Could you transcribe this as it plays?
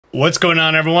What's going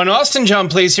on, everyone? Austin John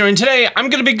Plays here, and today I'm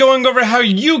going to be going over how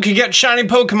you can get shiny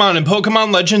Pokemon in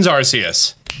Pokemon Legends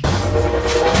Arceus.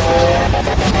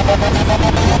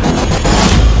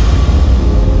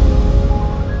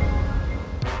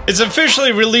 It's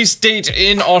officially release date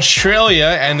in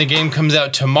Australia, and the game comes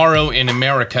out tomorrow in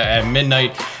America at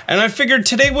midnight, and I figured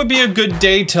today would be a good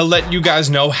day to let you guys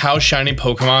know how shiny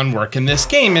Pokemon work in this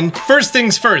game. And first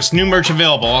things first, new merch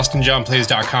available,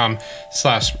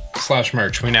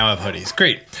 austinjohnplays.com/merch. We now have hoodies.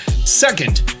 Great.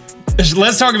 Second,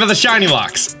 let's talk about the shiny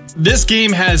locks. This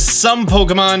game has some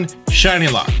Pokemon shiny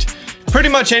locked. Pretty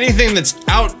much anything that's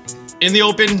out in the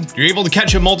open, you're able to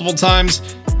catch it multiple times,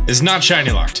 is not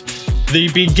shiny locked. The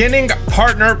beginning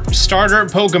partner starter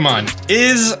Pokemon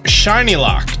is shiny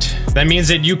locked. That means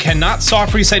that you cannot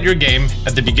soft reset your game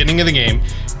at the beginning of the game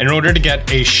in order to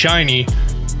get a shiny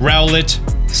Rowlet,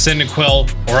 Cyndaquil,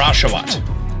 or Oshawott.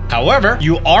 However,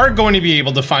 you are going to be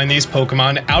able to find these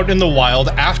Pokemon out in the wild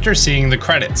after seeing the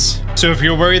credits. So if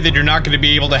you're worried that you're not going to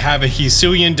be able to have a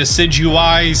Hisuian,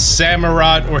 Decidueye,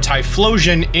 Samurott, or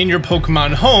Typhlosion in your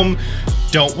Pokemon home,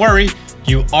 don't worry.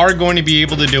 You are going to be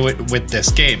able to do it with this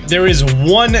game. There is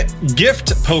one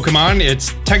gift Pokemon.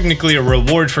 It's technically a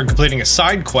reward for completing a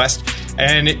side quest,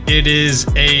 and it is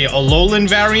a Alolan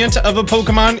variant of a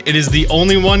Pokemon. It is the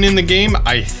only one in the game,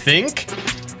 I think,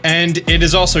 and it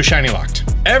is also shiny locked.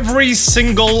 Every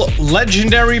single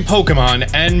legendary Pokemon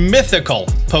and mythical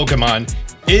Pokemon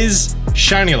is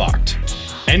shiny locked.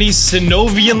 Any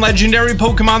Synovian legendary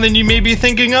Pokemon that you may be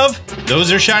thinking of,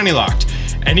 those are shiny locked.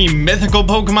 Any mythical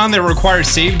Pokemon that require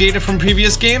save data from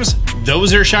previous games,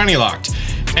 those are shiny locked.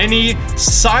 Any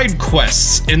side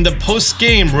quests in the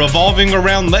post-game revolving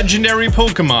around legendary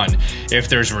Pokemon, if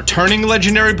there's returning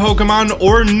legendary Pokemon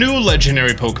or new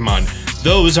legendary Pokemon,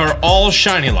 those are all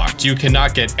shiny locked. You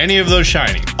cannot get any of those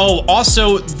shiny. Oh,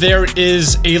 also, there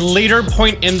is a later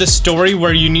point in the story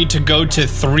where you need to go to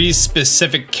 3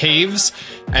 specific caves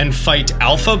and fight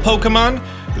alpha Pokemon.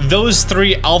 Those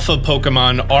 3 alpha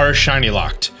Pokemon are shiny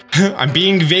locked. I'm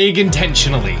being vague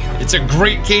intentionally. It's a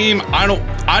great game. I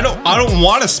don't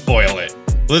want to spoil it.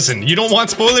 Listen, you don't want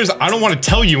spoilers? I don't want to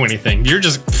tell you anything. You're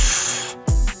just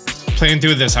playing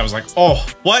through this. I was like, oh,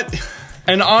 what?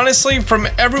 And honestly, from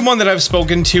everyone that I've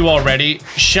spoken to already,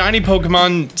 shiny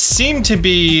Pokemon seem to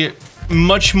be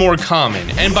much more common.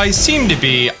 And by seem to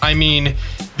be, I mean,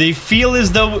 they feel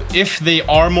as though if they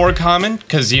are more common,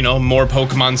 because, you know, more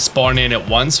Pokemon spawn in at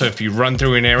once, so if you run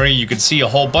through an area, you could see a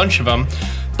whole bunch of them.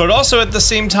 But also at the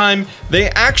same time, they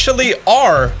actually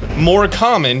are more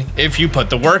common if you put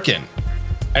the work in.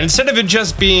 And instead of it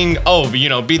just being, oh, you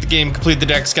know, beat the game, complete the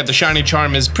dex, get the shiny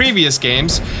charm as previous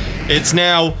games, it's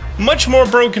now much more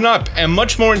broken up and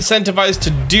much more incentivized to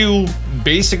do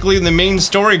basically the main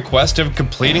story quest of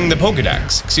completing the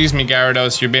Pokedex. Excuse me,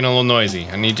 Gyarados, you're being a little noisy.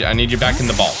 I need you back in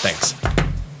the ball, thanks.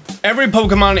 Every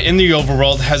Pokemon in the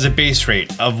overworld has a base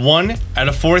rate of 1 out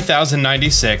of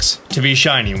 4,096 to be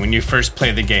shiny when you first play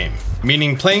the game.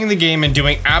 Meaning playing the game and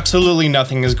doing absolutely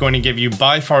nothing is going to give you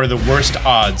by far the worst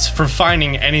odds for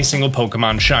finding any single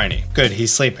Pokemon shiny. Good,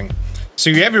 he's sleeping. So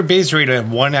you have your base rate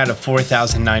of 1 out of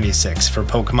 4,096 for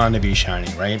Pokemon to be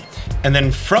shiny, right? And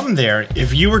then from there,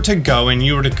 if you were to go and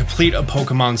you were to complete a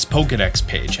Pokemon's Pokedex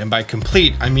page, and by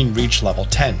complete, I mean reach level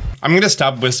 10. I'm gonna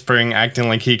stop whispering, acting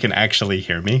like he can actually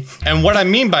hear me. And what I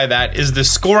mean by that is the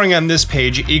scoring on this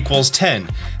page equals 10.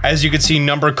 As you can see,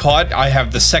 number caught, I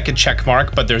have the second check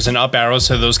mark, but there's an up arrow,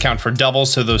 so those count for double,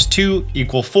 so those 2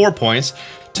 equal 4 points.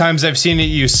 Times I've seen it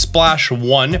use splash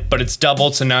 1, but it's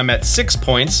doubled, so now I'm at 6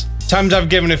 points. Times I've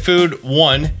given it food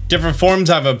 1, different forms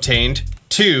I've obtained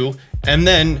 2, and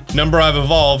then number I've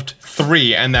evolved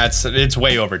 3, and it's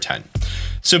way over 10.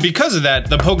 So because of that,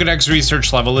 the Pokedex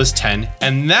research level is 10,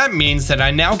 and that means that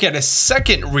I now get a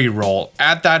second reroll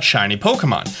at that shiny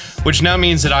Pokemon, which now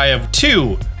means that I have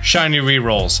 2 shiny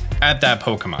rerolls at that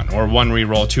Pokemon, or 1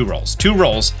 reroll, 2 rolls. 2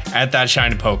 rolls at that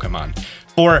shiny Pokemon,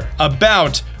 for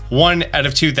about 1 out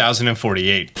of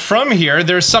 2,048. From here,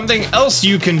 there's something else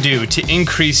you can do to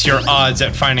increase your odds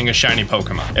at finding a shiny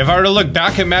Pokemon. If I were to look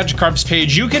back at Magikarp's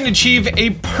page, you can achieve a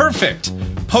perfect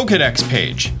Pokedex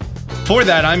page. For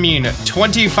that, I mean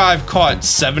 25 caught,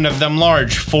 7 of them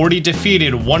large, 40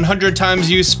 defeated, 100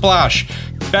 times used splash,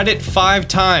 fed it 5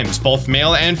 times, both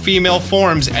male and female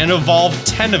forms, and evolved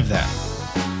 10 of them.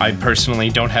 I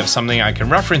personally don't have something I can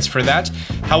reference for that.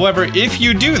 However, if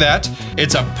you do that,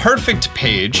 it's a perfect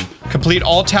page, complete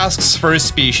all tasks for a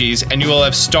species, and you will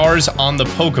have stars on the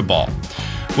Pokeball,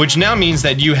 which now means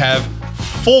that you have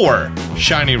 4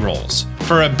 shiny rolls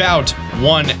for about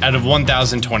 1 out of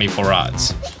 1,024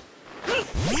 odds.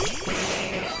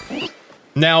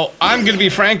 Now, I'm gonna be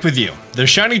frank with you. The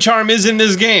Shiny Charm is in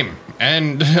this game,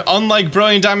 and unlike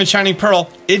Brilliant Diamond Shining Pearl,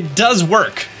 it does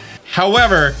work.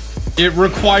 However, it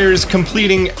requires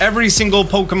completing every single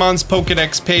Pokemon's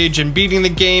Pokedex page and beating the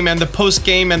game and the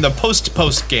post-game and the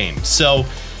post-post game. So,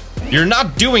 you're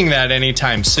not doing that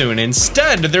anytime soon.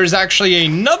 Instead, there's actually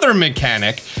another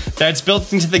mechanic that's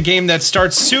built into the game that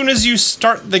starts soon as you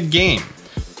start the game.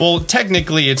 Well,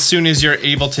 technically, it's soon as you're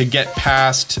able to get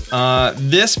past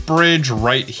this bridge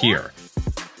right here.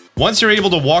 Once you're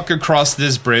able to walk across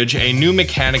this bridge, a new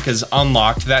mechanic is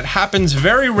unlocked that happens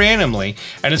very randomly,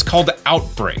 and it's called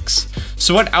Outbreaks.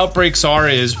 So what Outbreaks are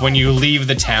is when you leave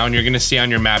the town, you're going to see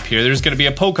on your map here, there's going to be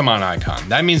a Pokemon icon.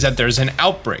 That means that there's an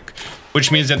outbreak,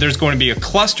 which means that there's going to be a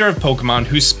cluster of Pokemon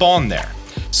who spawn there.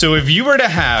 So if you were to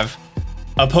have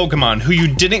a Pokemon who you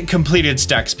didn't complete its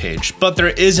Dex page, but there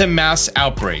is a mass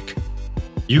outbreak,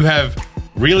 you have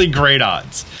really great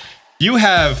odds. You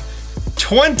have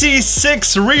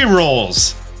 26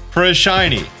 rerolls for a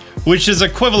shiny, which is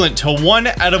equivalent to 1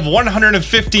 out of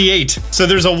 158. So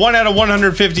there's a 1 out of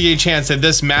 158 chance that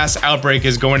this mass outbreak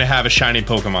is going to have a shiny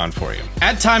Pokemon for you.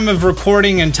 At time of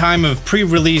recording and time of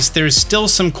pre-release, there's still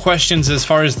some questions as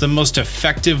far as the most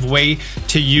effective way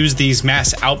to use these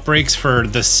mass outbreaks for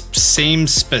the same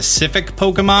specific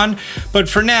Pokemon. But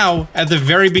for now, at the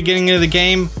very beginning of the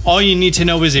game, all you need to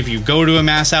know is if you go to a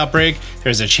mass outbreak,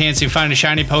 there's a chance you find a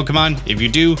shiny Pokemon. If you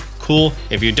do, cool.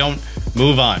 If you don't,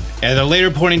 move on. At a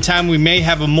later point in time, we may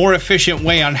have a more efficient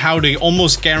way on how to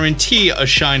almost guarantee a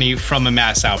shiny from a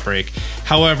mass outbreak.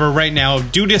 However, right now,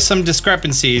 due to some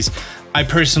discrepancies, I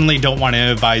personally don't want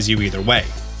to advise you either way.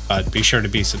 But be sure to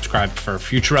be subscribed for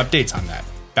future updates on that.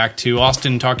 Back to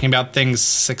Austin talking about things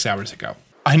 6 hours ago.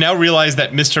 I now realize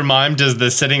that Mr. Mime does the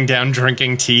sitting down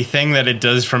drinking tea thing that it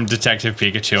does from Detective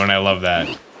Pikachu, and I love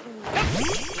that.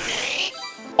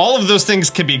 All of those things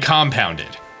can be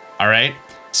compounded, all right?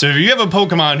 So if you have a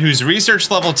Pokemon who's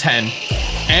research level 10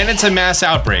 and it's a mass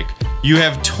outbreak, you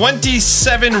have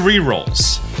 27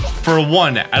 rerolls for a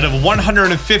 1 out of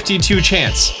 152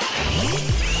 chance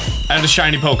at a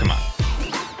shiny Pokemon.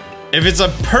 If it's a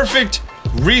perfect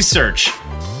research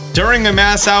during a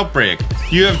mass outbreak,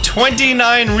 you have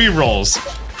 29 rerolls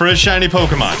for a shiny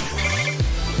Pokemon.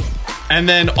 And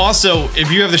then also,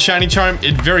 if you have the shiny charm,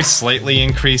 it very slightly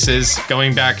increases,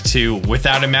 going back to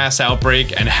without a mass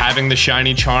outbreak and having the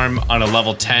shiny charm on a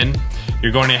level 10,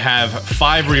 you're going to have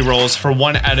 5 rerolls for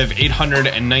 1 out of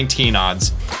 819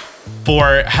 odds.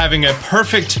 For having a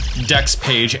perfect Dex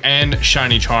page and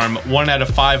shiny charm, 1 out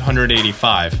of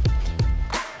 585.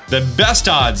 The best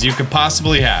odds you could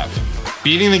possibly have.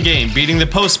 Beating the game, beating the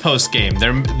post-post game,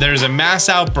 there's a mass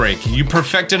outbreak, you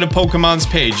perfected a Pokemon's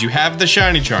page, you have the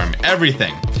shiny charm,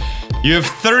 everything. You have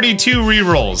 32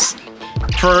 rerolls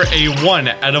for a 1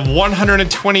 out of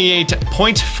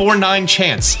 128.49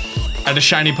 chance at a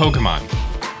shiny Pokemon,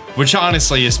 which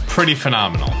honestly is pretty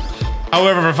phenomenal.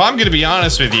 However, if I'm gonna be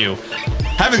honest with you,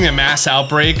 having a mass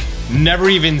outbreak, never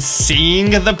even seeing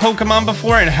the Pokemon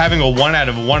before, and having a 1 out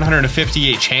of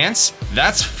 158 chance,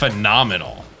 that's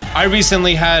phenomenal. I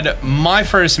recently had my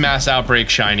first mass outbreak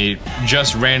shiny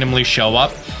just randomly show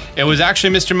up. It was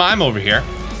actually Mr. Mime over here.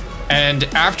 And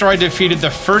after I defeated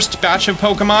the first batch of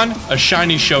Pokemon, a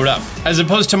shiny showed up. As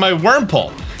opposed to my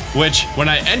Wurmple, which when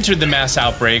I entered the mass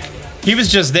outbreak, he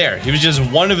was just there. He was just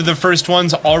one of the first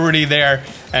ones already there,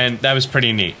 and that was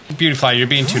pretty neat. Beautifly, you're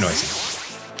being too noisy.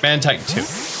 Man Titan 2.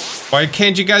 Why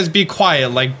can't you guys be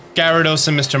quiet like Gyarados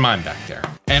and Mr. Mime back there?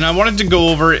 And I wanted to go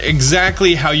over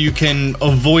exactly how you can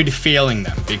avoid failing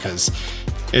them, because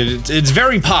it's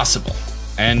very possible.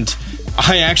 And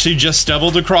I actually just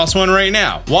stumbled across one right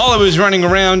now. While I was running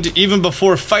around, even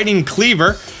before fighting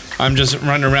Cleaver, I'm just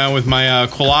running around with my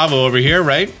Quilava over here,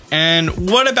 right?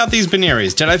 And what about these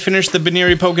Beneries? Did I finish the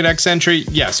Beneri Pokedex entry?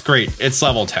 Yes, great, it's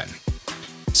level 10.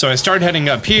 So I start heading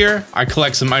up here, I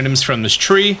collect some items from this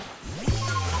tree,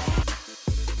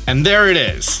 and there it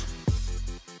is.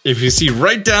 If you see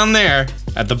right down there,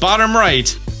 at the bottom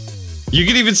right, you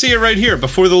can even see it right here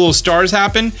before the little stars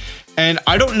happen. And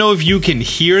I don't know if you can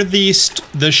hear the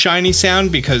shiny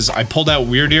sound because I pulled out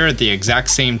Weird Ear at the exact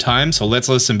same time. So let's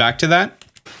listen back to that.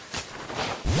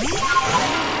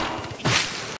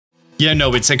 Yeah,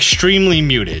 no, it's extremely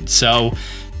muted. So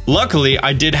luckily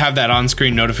I did have that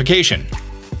on-screen notification.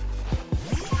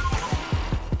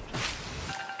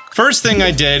 First thing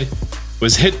I did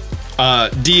was hit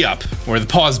D up, or the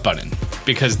pause button,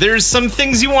 because there's some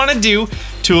things you want to do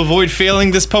to avoid failing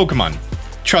this Pokemon.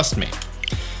 Trust me.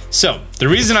 So, the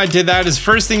reason I did that is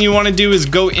first thing you want to do is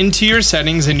go into your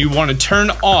settings and you want to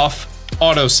turn off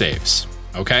autosaves.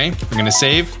 Okay? We're going to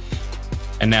save.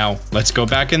 And now let's go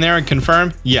back in there and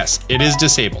confirm. Yes, it is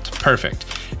disabled. Perfect.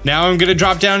 Now I'm gonna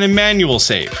drop down in manual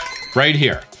save right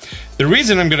here. The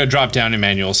reason I'm gonna drop down in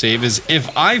manual save is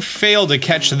if I fail to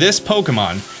catch this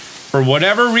Pokemon for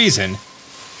whatever reason,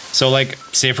 so like,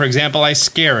 say for example, I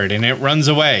scare it and it runs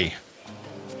away.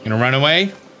 Gonna run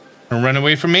away? Gonna run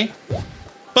away from me?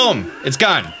 Boom, it's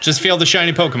gone. Just failed the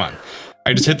shiny Pokemon.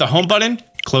 I just hit the home button,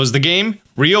 close the game,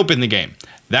 reopen the game.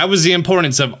 That was the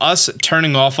importance of us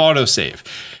turning off autosave.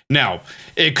 Now,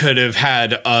 it could have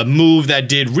had a move that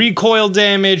did recoil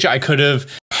damage. I could have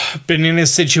been in a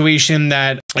situation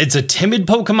that it's a timid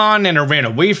Pokemon and it ran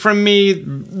away from me.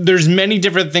 There's many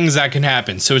different things that can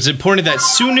happen. So it's important that as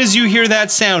soon as you hear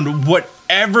that sound,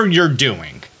 whatever you're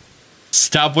doing,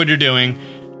 stop what you're doing,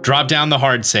 drop down the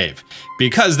hard save.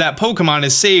 Because that Pokemon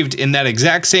is saved in that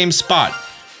exact same spot.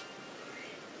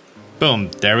 Boom,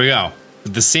 there we go.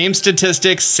 The same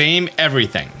statistics, same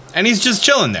everything. And he's just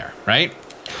chilling there, right?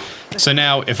 So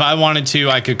now, if I wanted to,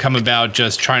 I could come about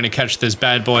just trying to catch this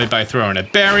bad boy by throwing a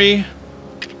berry.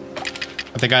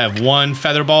 I think I have one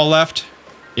feather ball left.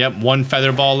 Yep, one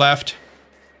feather ball left.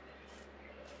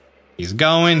 He's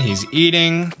going, he's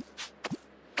eating.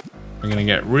 We're gonna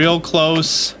get real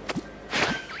close.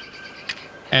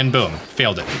 And boom,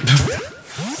 failed it.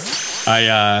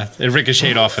 It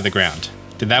ricocheted off of the ground.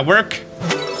 Did that work?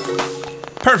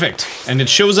 Perfect. And it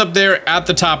shows up there at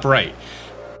the top right.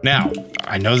 Now,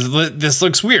 I know this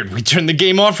looks weird. We turned the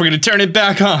game off, we're gonna turn it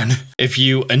back on. If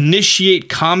you initiate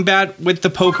combat with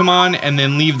the Pokemon and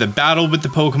then leave the battle with the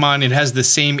Pokemon, it has the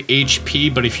same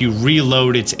HP, but if you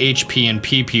reload, its HP and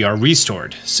PP are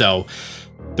restored. So,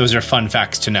 those are fun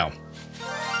facts to know.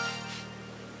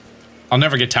 I'll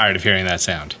never get tired of hearing that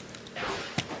sound.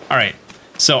 All right,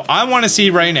 so I wanna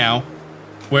see right now,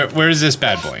 where's this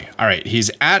bad boy? All right, he's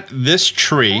at this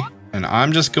tree, and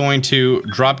I'm just going to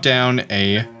drop down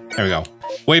there we go,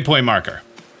 waypoint marker.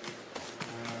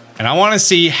 And I wanna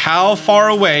see how far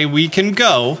away we can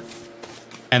go,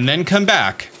 and then come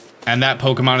back, and that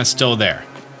Pokemon is still there.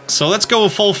 So let's go a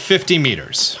full 50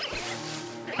 meters.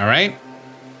 All right,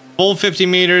 full 50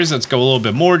 meters, let's go a little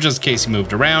bit more just in case he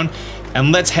moved around,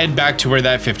 and let's head back to where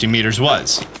that 50 meters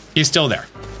was. He's still there.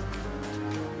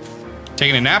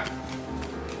 Taking a nap?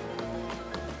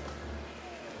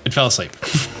 It fell asleep.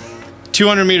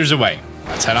 200 meters away.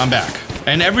 Let's head on back.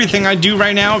 And everything I do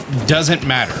right now doesn't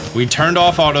matter. We turned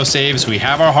off autosaves, we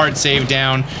have our hard save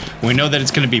down, we know that it's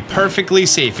gonna be perfectly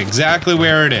safe exactly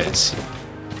where it is.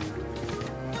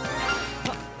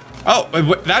 Oh,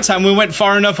 that time we went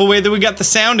far enough away that we got the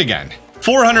sound again.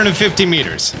 450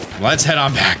 meters. Let's head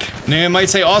on back. Now you might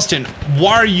say, Austin,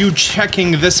 why are you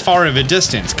checking this far of a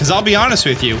distance? Because I'll be honest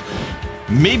with you,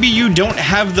 maybe you don't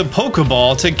have the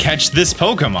Pokeball to catch this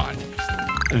Pokemon.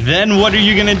 Then what are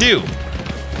you gonna do?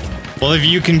 Well, if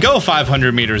you can go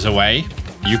 500 meters away,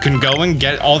 you can go and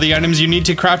get all the items you need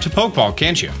to craft a Pokeball,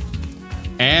 can't you?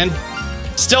 And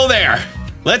still there.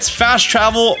 Let's fast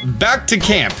travel back to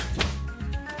camp.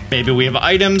 Maybe we have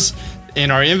items in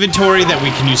our inventory that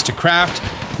we can use to craft.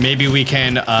 Maybe we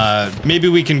can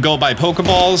go buy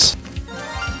Pokeballs.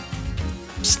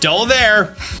 Still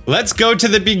there. Let's go to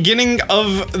the beginning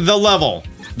of the level.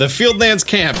 The Fieldlands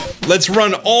camp. Let's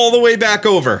run all the way back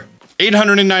over.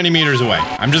 890 meters away.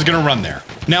 I'm just gonna run there.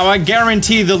 Now I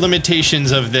guarantee the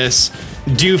limitations of this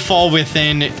do fall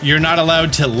within, you're not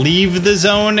allowed to leave the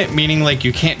zone, meaning like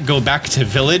you can't go back to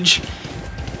village.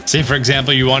 Say for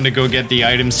example, you want to go get the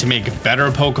items to make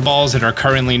better Pokeballs that are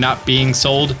currently not being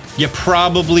sold. You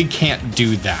probably can't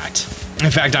do that. In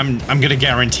fact, I'm gonna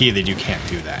guarantee that you can't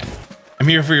do that. I'm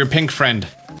here for your pink friend.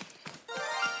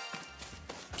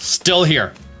 Still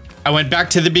here. I went back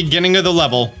to the beginning of the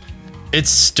level. It's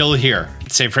still here.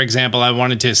 Say for example, I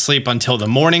wanted to sleep until the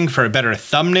morning for a better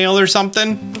thumbnail or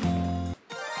something.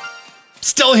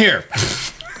 Still here.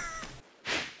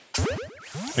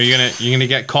 Are you gonna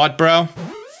get caught, bro?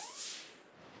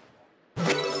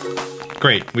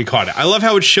 Great, we caught it. I love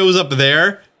how it shows up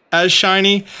there as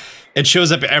shiny. It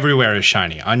shows up everywhere as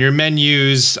shiny. On your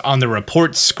menus, on the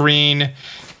report screen.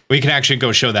 We can actually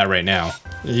go show that right now.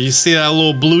 You see that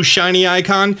little blue shiny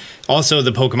icon? Also,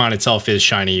 the Pokemon itself is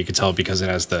shiny. You can tell because it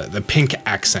has the pink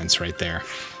accents right there.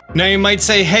 Now you might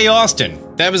say, hey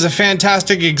Austin, that was a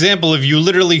fantastic example of you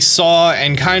literally saw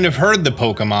and kind of heard the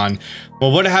Pokemon.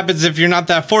 Well, what happens if you're not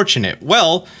that fortunate?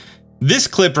 Well, this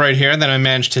clip right here that I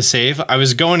managed to save, I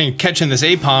was going and catching this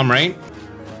Apom, right?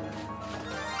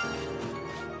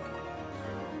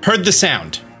 Heard the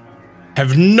sound.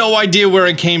 Have no idea where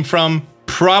it came from.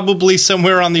 probably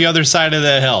somewhere on the other side of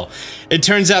the hill. It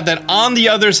turns out that on the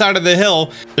other side of the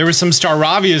hill, there were some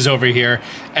Staravias over here,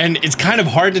 and it's kind of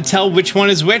hard to tell which one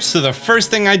is which, so the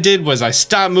first thing I did was I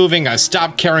stopped moving, I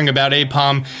stopped caring about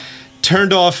Apom,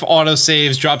 turned off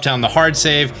autosaves, dropped down the hard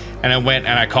save, and I went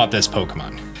and I caught this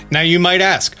Pokemon. Now you might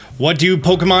ask, what do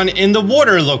Pokemon in the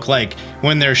water look like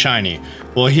when they're shiny?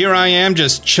 Well, here I am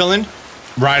just chilling,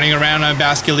 riding around on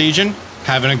Basculegion,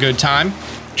 having a good time,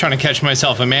 trying to catch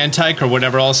myself a Mantike or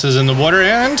whatever else is in the water,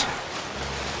 and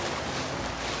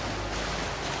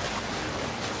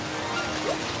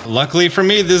luckily for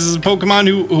me, this is a Pokemon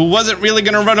who wasn't really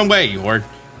going to run away or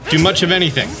do much of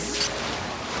anything.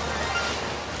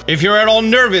 If you're at all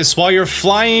nervous while you're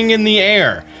flying in the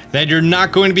air, that you're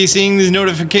not going to be seeing these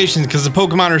notifications because the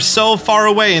Pokemon are so far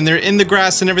away and they're in the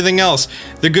grass and everything else,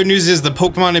 the good news is the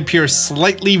Pokemon appear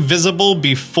slightly visible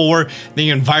before the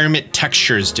environment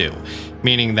textures do.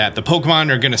 Meaning that the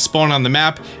Pokemon are going to spawn on the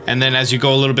map, and then as you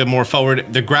go a little bit more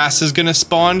forward, the grass is going to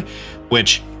spawn,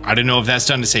 which I don't know if that's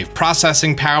done to save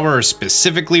processing power or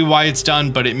specifically why it's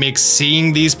done, but it makes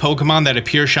seeing these Pokemon that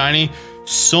appear shiny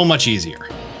so much easier.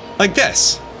 Like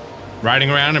this. Riding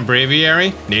around in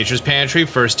Braviary, Nature's Pantry,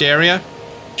 first area,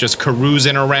 just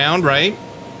carousing around, right?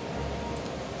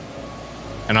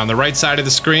 And on the right side of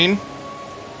the screen,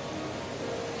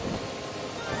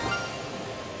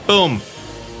 boom.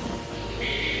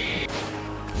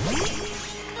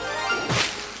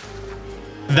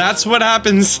 That's what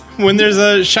happens when there's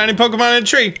a shiny Pokemon in a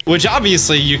tree, which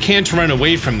obviously you can't run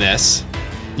away from this.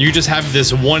 You just have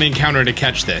this one encounter to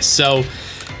catch this. So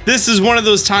this is one of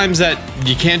those times that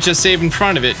you can't just save in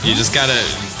front of it. You just gotta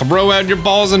throw out your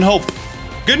balls and hope.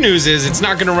 Good news is it's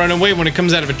not gonna run away when it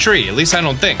comes out of a tree. At least I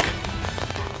don't think.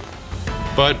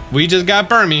 But we just got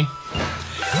Burmy.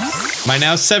 My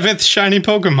now 7th shiny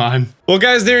Pokemon. Well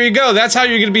guys, there you go. That's how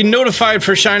you're gonna be notified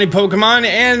for shiny Pokemon,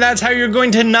 and that's how you're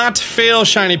going to not fail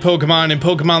shiny Pokemon in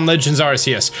Pokemon Legends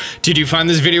Arceus. Did you find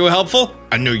this video helpful?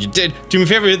 I know you did. Do me a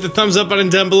favor, hit the thumbs up button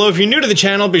down below. If you're new to the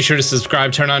channel, be sure to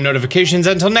subscribe, turn on notifications.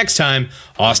 Until next time,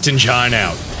 Austin Shine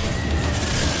out.